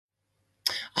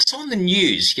I saw on the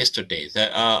news yesterday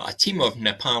that a team of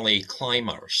Nepali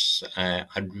climbers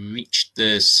had reached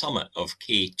the summit of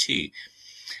K2,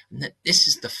 and that this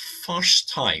is the first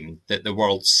time that the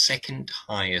world's second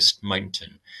highest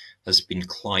mountain has been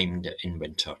climbed in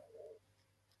winter.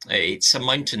 It's a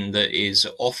mountain that is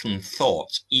often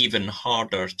thought even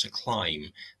harder to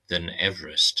climb than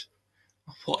Everest.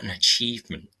 What an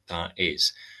achievement that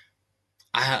is.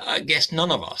 I guess none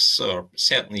of us, or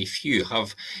certainly few,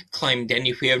 have climbed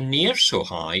anywhere near so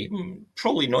high,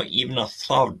 probably not even a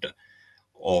third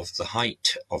of the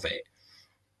height of it.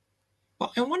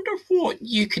 But I wonder what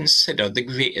you consider the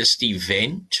greatest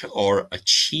event or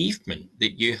achievement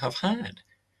that you have had,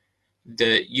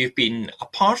 that you've been a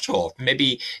part of,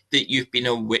 maybe that you've been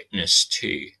a witness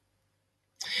to.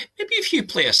 Maybe if you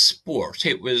play a sport,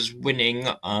 it was winning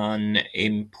an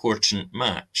important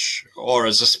match, or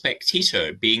as a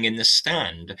spectator, being in the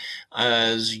stand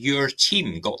as your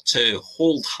team got to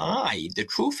hold high the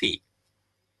trophy.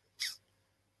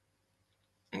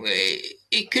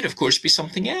 It could, of course, be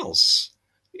something else.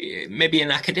 Maybe an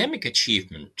academic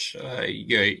achievement,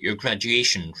 your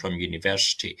graduation from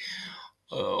university,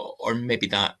 or maybe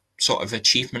that sort of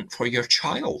achievement for your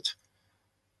child.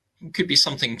 It could be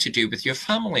something to do with your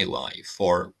family life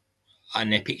or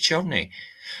an epic journey.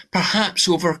 Perhaps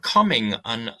overcoming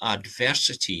an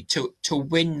adversity to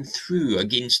win through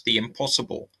against the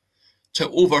impossible, to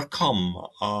overcome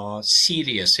a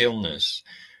serious illness,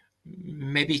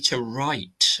 maybe to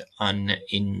right an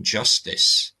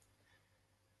injustice.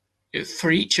 For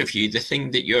each of you, the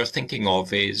thing that you're thinking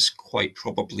of is quite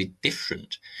probably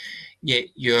different. Yet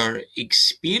your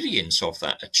experience of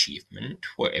that achievement,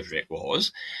 whatever it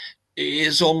was,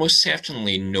 is almost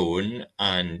certainly known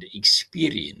and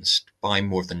experienced by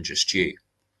more than just you.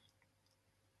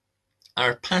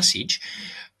 Our passage,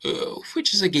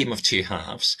 which is a game of two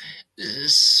halves,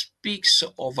 speaks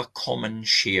of a common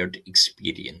shared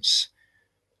experience,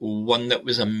 one that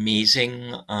was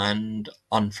amazing and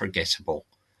unforgettable.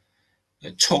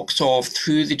 Talked of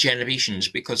through the generations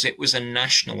because it was a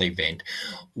national event,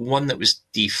 one that was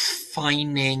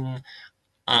defining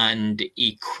and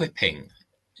equipping,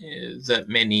 that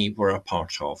many were a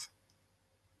part of.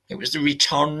 It was the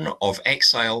return of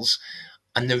exiles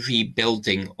and the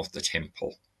rebuilding of the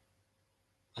temple.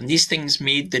 And these things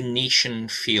made the nation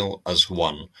feel as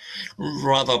one,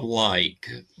 rather like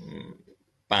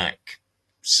back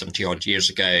 70 odd years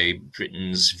ago,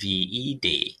 Britain's VE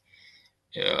Day,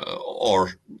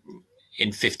 or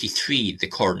in 53, the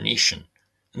coronation,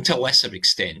 and to a lesser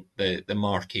extent, the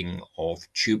marking of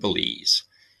jubilees.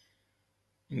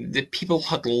 The people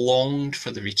had longed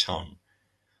for the return,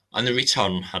 and the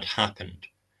return had happened.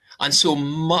 And so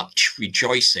much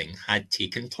rejoicing had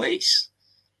taken place.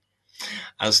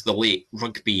 As the late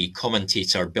rugby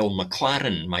commentator Bill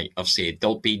McLaren might have said,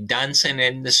 "There'll be dancing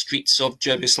in the streets of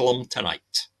Jerusalem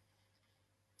tonight."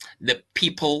 The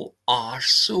people are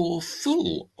so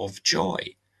full of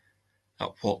joy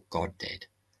at what God did.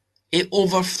 It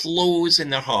overflows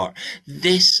in their heart.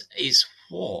 This is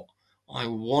what I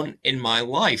want in my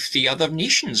life, the other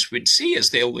nations would say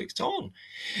as they looked on.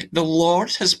 The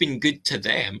Lord has been good to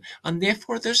them, and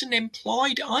therefore there's an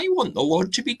implied, I want the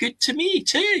Lord to be good to me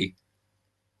too.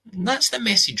 And that's the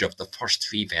message of the first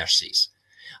three verses.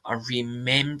 A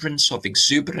remembrance of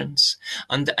exuberance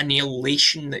and an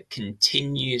elation that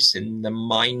continues in the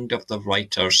mind of the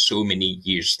writer so many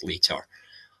years later.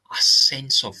 A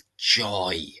sense of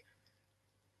joy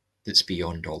that's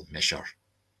beyond all measure.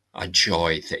 A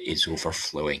joy that is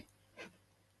overflowing.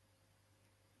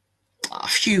 A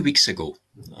few weeks ago,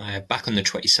 back on the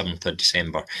 27th of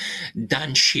December,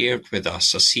 Dan shared with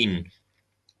us a scene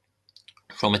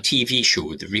from a TV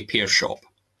show, The Repair Shop,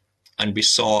 and we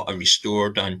saw a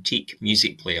restored antique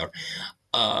music player,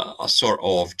 a sort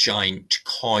of giant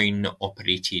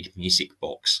coin-operated music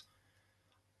box.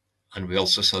 And we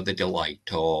also saw the delight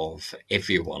of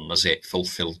everyone as it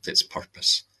fulfilled its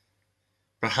purpose.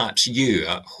 Perhaps you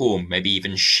at home maybe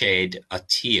even shed a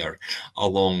tear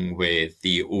along with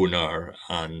the owner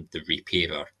and the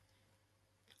repairer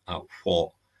at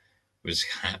what was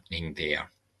happening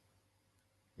there.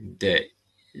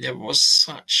 There was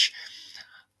such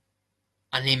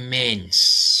an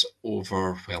immense,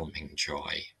 overwhelming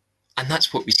joy. And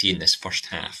that's what we see in this first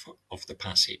half of the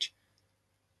passage.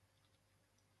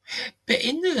 But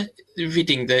in the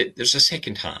reading, there's a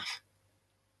second half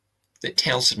that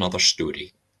tells another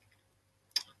story.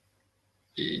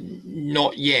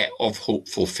 Not yet of hope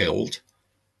fulfilled,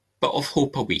 but of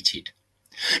hope awaited.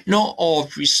 Not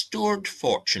of restored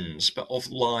fortunes, but of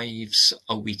lives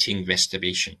awaiting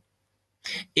restoration.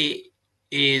 It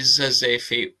is as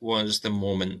if it was the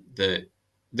moment that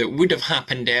that would have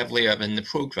happened earlier in the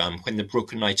programme when the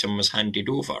broken item was handed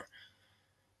over.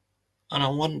 And I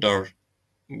wonder,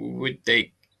 would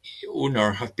the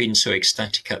owner have been so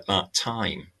ecstatic at that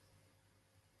time?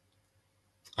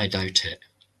 I doubt it.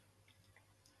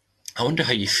 I wonder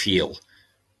how you feel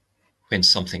when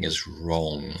something is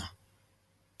wrong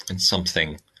and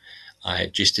something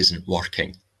just isn't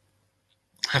working.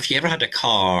 Have you ever had a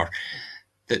car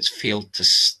that's failed to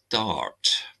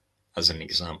start, as an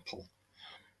example?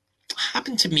 It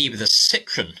happened to me with a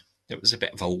Citroen. It was a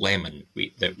bit of a lemon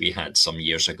that we had some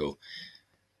years ago.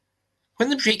 When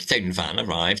the breakdown van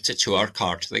arrived to tow our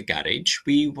car to the garage,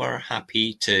 we were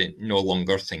happy to no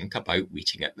longer think about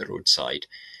waiting at the roadside.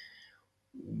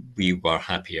 We were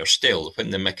happier still when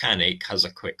the mechanic has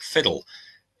a quick fiddle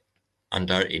and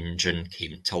our engine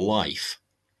came to life.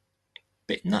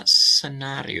 But in that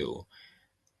scenario,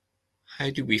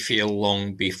 how do we feel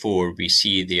long before we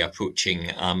see the approaching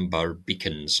amber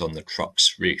beacons on the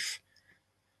truck's roof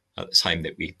at the time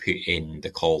that we put in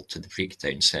the call to the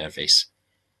breakdown service?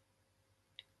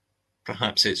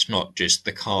 Perhaps it's not just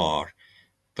the car,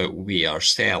 but we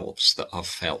ourselves that have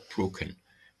felt broken.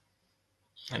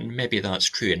 And maybe that's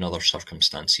true in other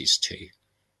circumstances too,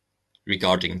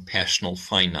 regarding personal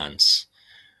finance,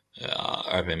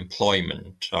 our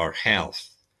employment, our health,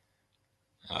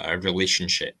 our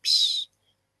relationships,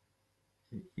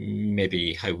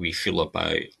 maybe how we feel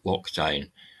about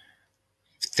lockdown.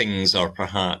 Things are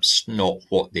perhaps not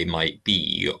what they might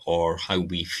be or how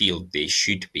we feel they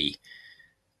should be.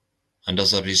 And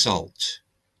as a result,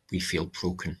 we feel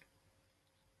broken.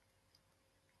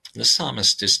 The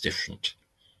psalmist is different.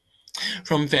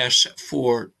 From verse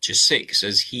 4 to 6,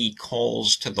 as he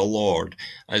calls to the Lord,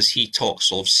 as he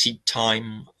talks of seed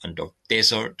time and of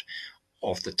desert,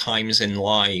 of the times in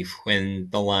life when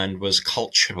the land was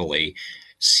culturally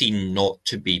seen not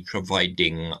to be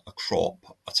providing a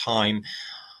crop, a time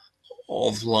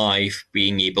of life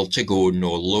being able to go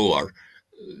no lower,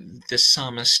 the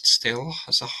psalmist still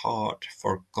has a heart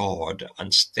for God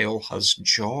and still has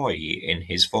joy in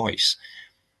his voice.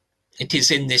 It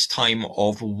is in this time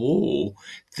of woe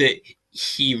that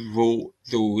he wrote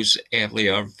those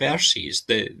earlier verses,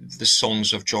 the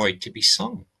songs of joy to be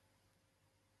sung.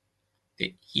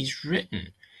 That he's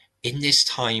written in this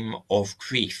time of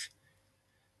grief,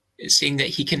 saying that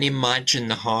he can imagine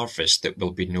the harvest that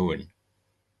will be known,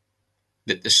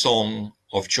 that the song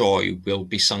of joy will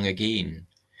be sung again,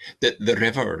 that the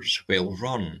rivers will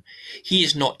run. He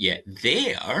is not yet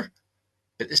there,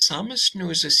 but the psalmist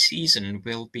knows a season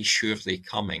will be surely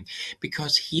coming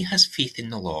because he has faith in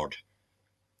the Lord.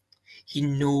 He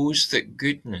knows that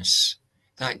goodness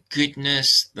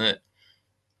that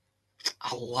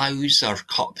allows our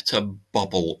cup to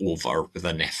bubble over with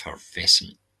an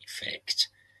effervescent effect.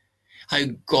 How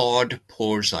God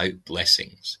pours out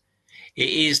blessings. It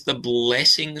is the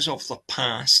blessings of the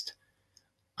past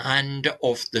and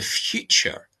of the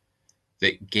future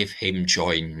that give him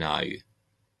joy now.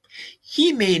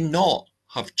 He may not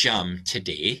have jam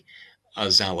today,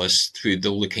 as Alice through the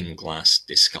looking glass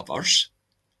discovers,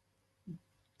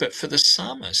 but for the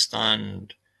psalmist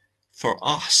and for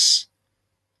us,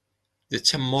 the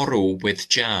tomorrow with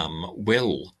jam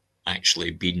will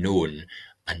actually be known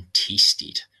and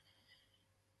tasted.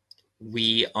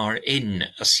 We are in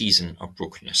a season of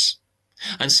brokenness,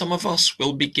 and some of us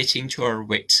will be getting to our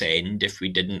wits' end if we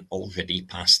didn't already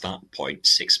pass that point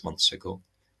 6 months ago.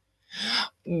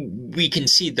 We can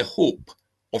see the hope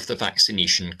of the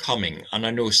vaccination coming, and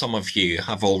I know some of you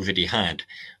have already had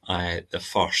the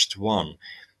first one,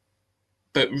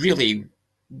 but really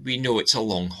we know it's a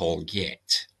long haul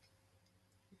yet.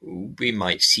 We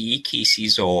might see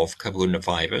cases of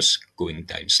coronavirus going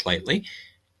down slightly,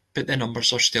 but the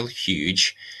numbers are still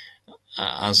huge,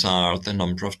 as are the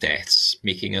number of deaths,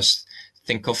 making us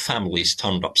think of families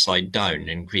turned upside down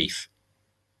in grief.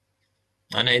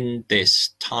 And in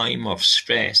this time of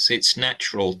stress, it's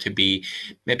natural to be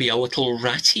maybe a little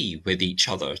ratty with each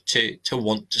other, to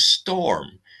want to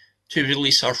storm, to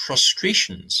release our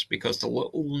frustrations because the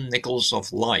little niggles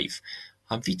of life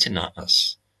have eaten at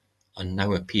us and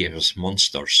now appear as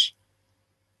monsters.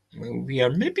 We are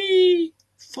maybe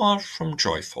far from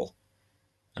joyful.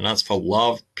 And as for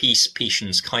love, peace,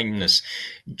 patience, kindness,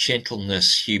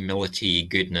 gentleness, humility,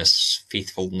 goodness,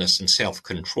 faithfulness, and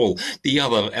self-control, the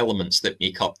other elements that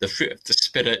make up the fruit of the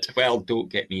Spirit, well,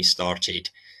 don't get me started.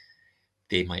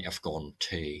 They might have gone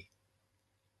too.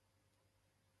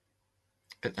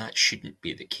 But that shouldn't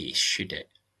be the case, should it?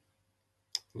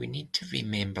 We need to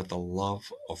remember the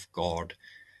love of God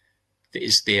that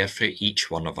is there for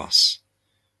each one of us,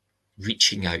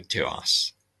 reaching out to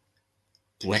us.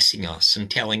 blessing us and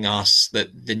telling us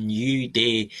that the new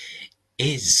day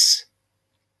is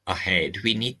ahead.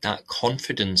 We need that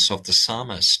confidence of the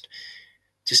psalmist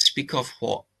to speak of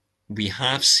what we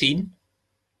have seen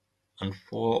and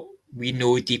what we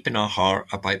know deep in our heart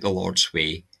about the Lord's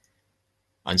way,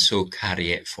 and so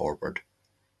carry it forward.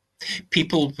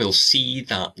 People will see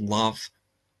that love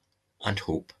and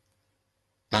hope,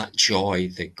 that joy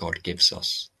that God gives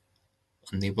us,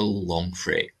 and they will long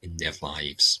for it in their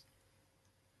lives.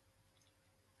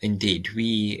 Indeed,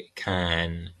 we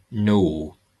can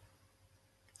know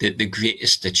that the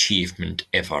greatest achievement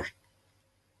ever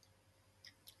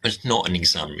is not an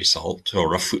exam result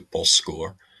or a football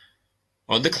score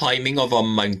or the climbing of a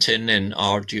mountain in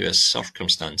arduous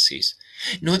circumstances.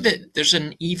 Know that there's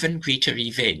an even greater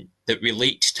event that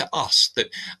relates to us, that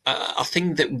a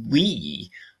thing that we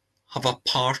have a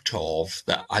part of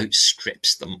that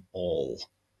outstrips them all.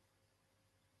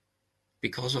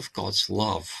 Because of God's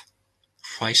love,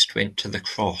 Christ went to the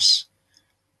cross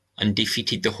and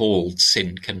defeated the hold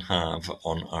sin can have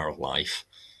on our life.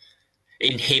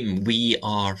 In him we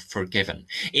are forgiven.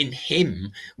 In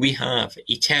him we have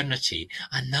eternity,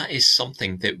 and that is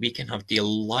something that we can have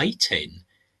delight in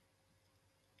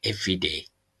every day.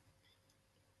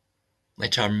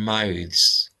 Let our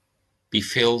mouths be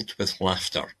filled with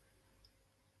laughter,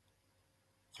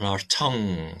 and our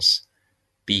tongues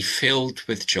be filled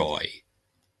with joy,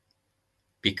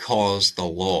 because the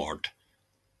Lord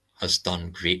has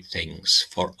done great things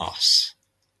for us.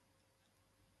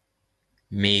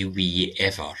 May we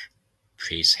ever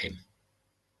praise him.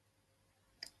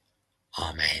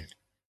 Amen.